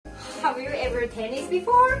have you ever tennis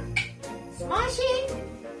before? Smashing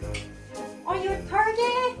on your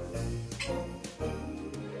target?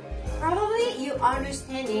 Probably you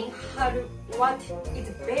understanding what is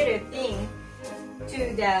a better thing to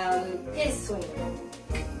the tennis swing.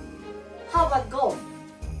 How about golf?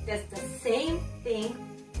 That's the same thing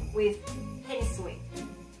with tennis swing.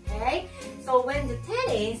 Okay? So when the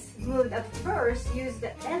tennis moved at first, use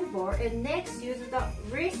the elbow, and next use the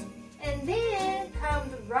wrist, and then come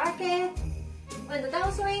the racket. When the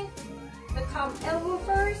downswing, the come elbow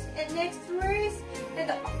first, and next wrist, and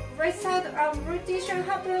the right side rotation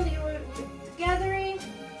happen. You will gathering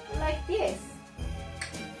like this.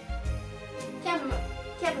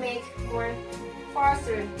 Can make more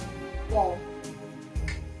faster ball.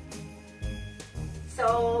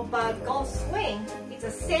 So, but golf swing, it's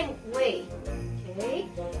the same way. Okay.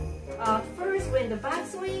 First, when the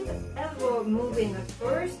backswing, elbow moving at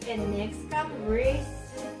first, and next come wrist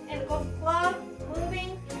and golf club moving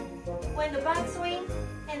when the backswing,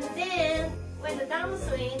 and then when the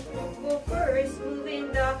downswing, go first,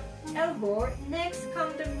 moving the elbow, next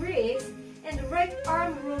come the wrist, and the right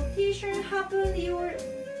arm rotation happen. Your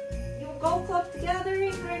golf club together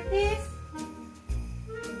like this.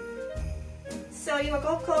 So your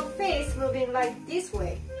golf club face moving like this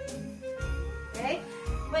way. Okay.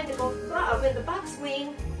 When the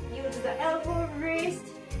backswing, use the elbow, wrist,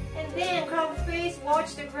 and then club face.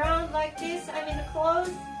 Watch the ground like this. I mean close.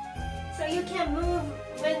 So you can move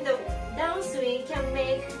when the downswing can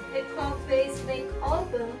make the club face make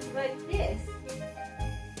open like this.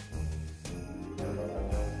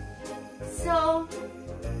 So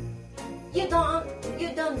you don't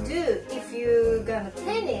do if you gonna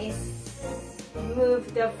tennis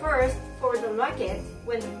move the first for the racket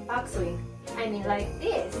when the backswing. I mean like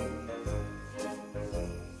this.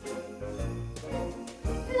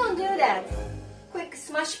 You don't do that. Quick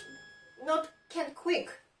smash, not can quick.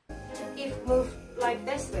 If move like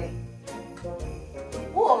this way,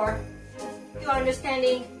 or you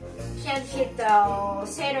understanding can't hit the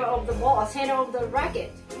center of the ball, center of the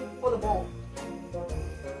racket for the ball.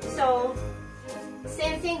 So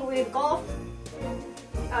same thing with golf.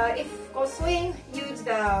 If go swing, use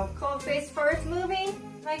the club face first moving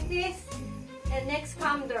like this, and next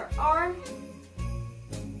come the arm.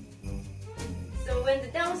 So when the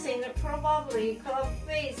downswing, probably club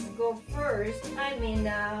face go first. I mean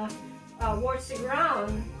watch the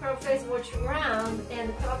ground, club face watch ground,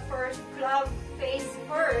 and club face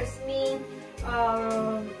first mean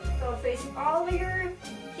club face earlier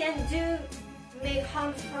can make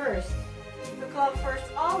hand first. The club first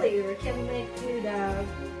earlier can do the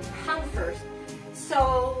hand first.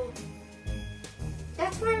 So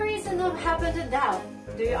that's one reason of happen to dove.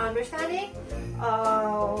 Do you understand it?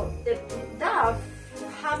 The dove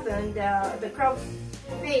happened, the club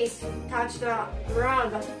face touch the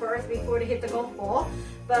ground at first before they hit the golf ball.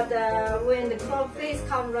 But when the club face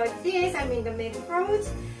come like this, I mean the main approach,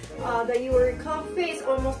 your club face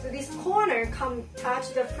almost to this corner come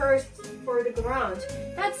touch the first for the ground.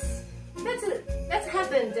 That's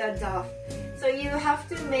happened dove. So you have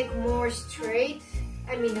to make more straight.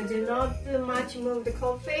 I mean do not too much move the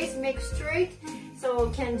club face, make straight.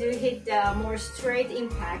 So can hit the more straight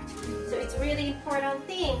impact. So it's really important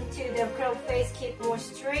thing to the club face keep more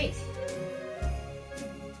straight.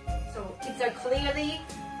 So it's a clearly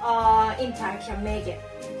impact can make it.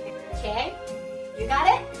 Okay, you got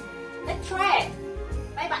it? Let's try it.